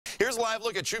Here's a live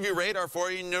look at TrueView radar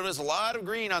for you. You notice a lot of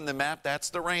green on the map.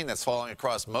 That's the rain that's falling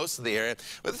across most of the area,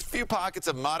 with a few pockets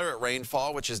of moderate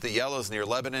rainfall, which is the yellows near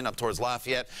Lebanon up towards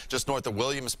Lafayette, just north of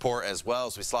Williamsport as well.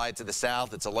 As we slide to the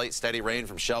south, it's a light, steady rain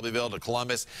from Shelbyville to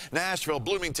Columbus, Nashville,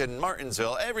 Bloomington,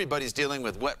 Martinsville. Everybody's dealing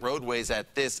with wet roadways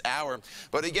at this hour.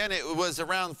 But again, it was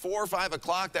around 4 or 5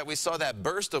 o'clock that we saw that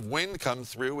burst of wind come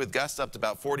through with gusts up to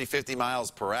about 40, 50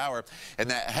 miles per hour and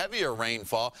that heavier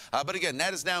rainfall. But again, that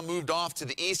has now moved off to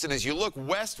the east. And as you look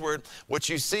westward, what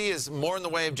you see is more in the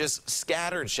way of just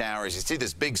scattered showers. You see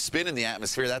this big spin in the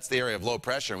atmosphere. That's the area of low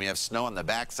pressure, and we have snow on the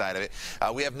backside of it.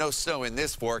 We have no snow in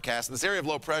this forecast. And this area of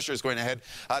low pressure is going to head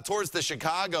towards the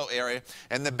Chicago area,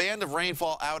 and the band of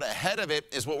rainfall out ahead of it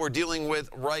is what we're dealing with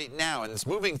right now, and it's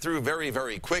moving through very,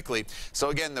 very quickly. So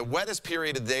again, the wettest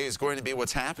period of the day is going to be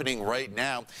what's happening right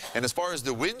now. And as far as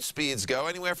the wind speeds go,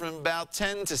 anywhere from about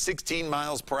 10 to 16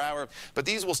 miles per hour, but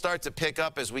these will start to pick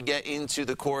up as we get into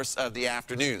the course of the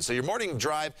afternoon. So your morning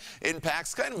drive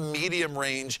impacts kind of medium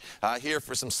range here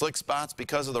for some slick spots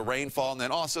because of the rainfall, and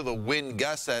then also the wind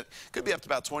gusts that could be up to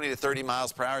about 20 to 30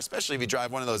 miles per hour, especially if you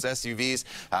drive one of those SUVs,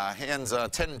 hands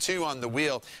 10 and 2 on the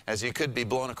wheel, as you could be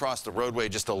blown across the roadway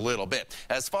just a little bit.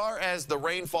 As far as the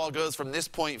rainfall goes from this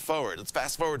point forward, let's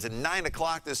fast forward to 9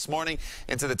 o'clock this morning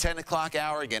into the 10 o'clock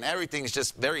hour. Again, everything's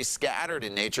just very scattered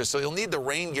in nature, so you'll need the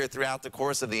rain gear throughout the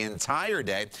course of the entire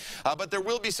day. But there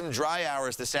will be some dry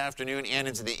hours this afternoon and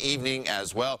into the evening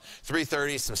as well.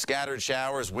 3:30, some scattered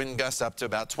showers, wind gusts up to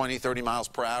about 20, 30 miles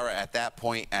per hour at that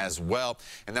point as well.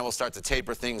 And then we'll start to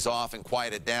taper things off and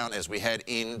quiet it down as we head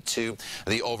into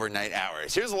the overnight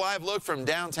hours. Here's a live look from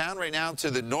downtown right now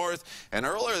to the north. And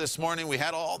earlier this morning, we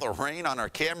had all the rain on our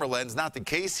camera lens. Not the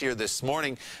case here this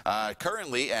morning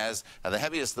currently, as the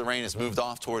heaviest of the rain has moved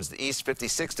off towards the east.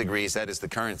 56 degrees, that is the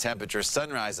current temperature.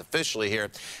 Sunrise officially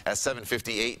here at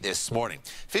 7:58 this morning.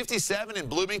 57 in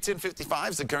Bloomington,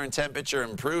 55 is the current temperature,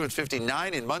 improved.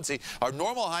 59 in Muncie. Our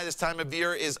normal high this time of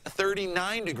year is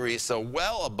 39 degrees, so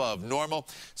well above normal.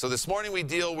 So this morning we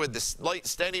deal with this light,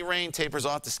 steady rain, tapers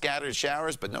off to scattered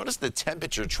showers, but notice the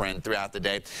temperature trend throughout the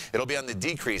day. It'll be on the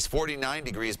decrease, 49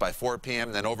 degrees by 4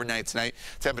 p.m. Then overnight tonight,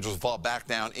 temperatures will fall back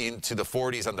down into the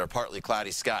 40s under a partly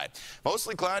cloudy sky.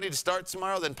 Mostly cloudy to start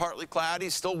tomorrow, then partly cloudy,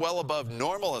 still well above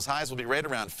normal, as highs will be right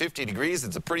around 50 degrees.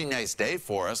 It's a pretty nice day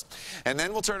for us. And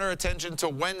then we'll turn our attention to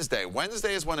Wednesday.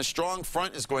 Wednesday is when a strong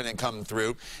front is going to come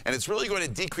through, and it's really going to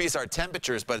decrease our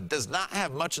temperatures, but it does not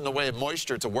have much in the way of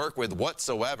moisture to work with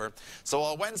whatsoever. So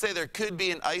on Wednesday, there could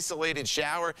be an isolated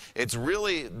shower. It's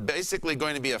really basically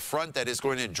going to be a front that is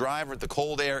going to drive the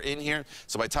cold air in here.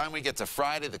 So by the time we get to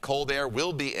Friday, the cold air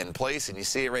will be in place, and you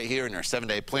see it right here in our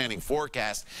 7-day planning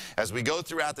forecast. As we go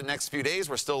throughout the next few days,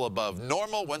 we're still above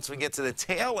normal. Once we get to the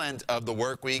tail end of the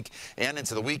work week and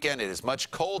into the weekend, it is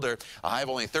much colder. A high of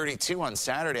only 32 on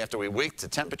Saturday after we wake to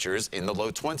temperatures in the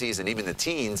low 20s and even the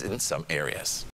teens in some areas.